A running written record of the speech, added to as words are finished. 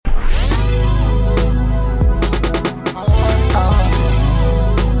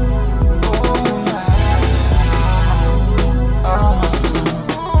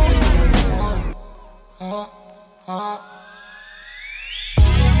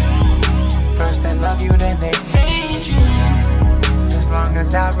First they love you, then they hate you. As long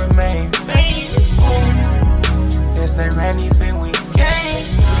as I remain faithful, is there anything we can't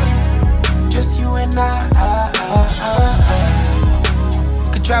do? Just you and I.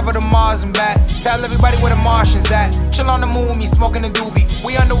 We could travel to Mars and back. Tell everybody where the Martians at. Chill on the moon with me, smoking a doobie.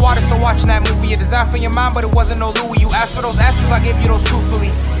 We underwater, still watching that movie. A design for your mind, but it wasn't no Louis. You asked for those asses, I gave you those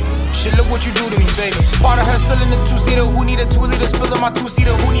truthfully. Shit, look what you do to me, baby. Part of her still in the two-seater. Who need a 2-liter? Spill on my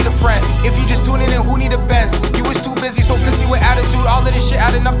two-seater. Who need a friend? If you just tuning in, who need a Benz? You was too busy, so pissy with attitude. All of this shit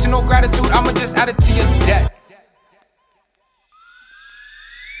adding up to no gratitude. I'ma just add it to your debt.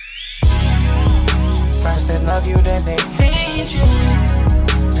 First they love you, then they hate you.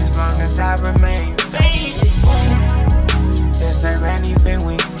 As long as I remain faithful, is there anything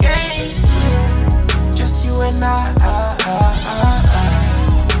we can't do? Just you and I.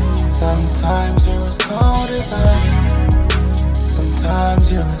 Sometimes you're as cold as ice.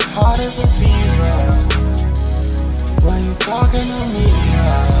 Sometimes you're as hot as a fever. When you talking to me,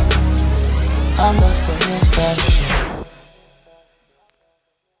 I must have missed that shit.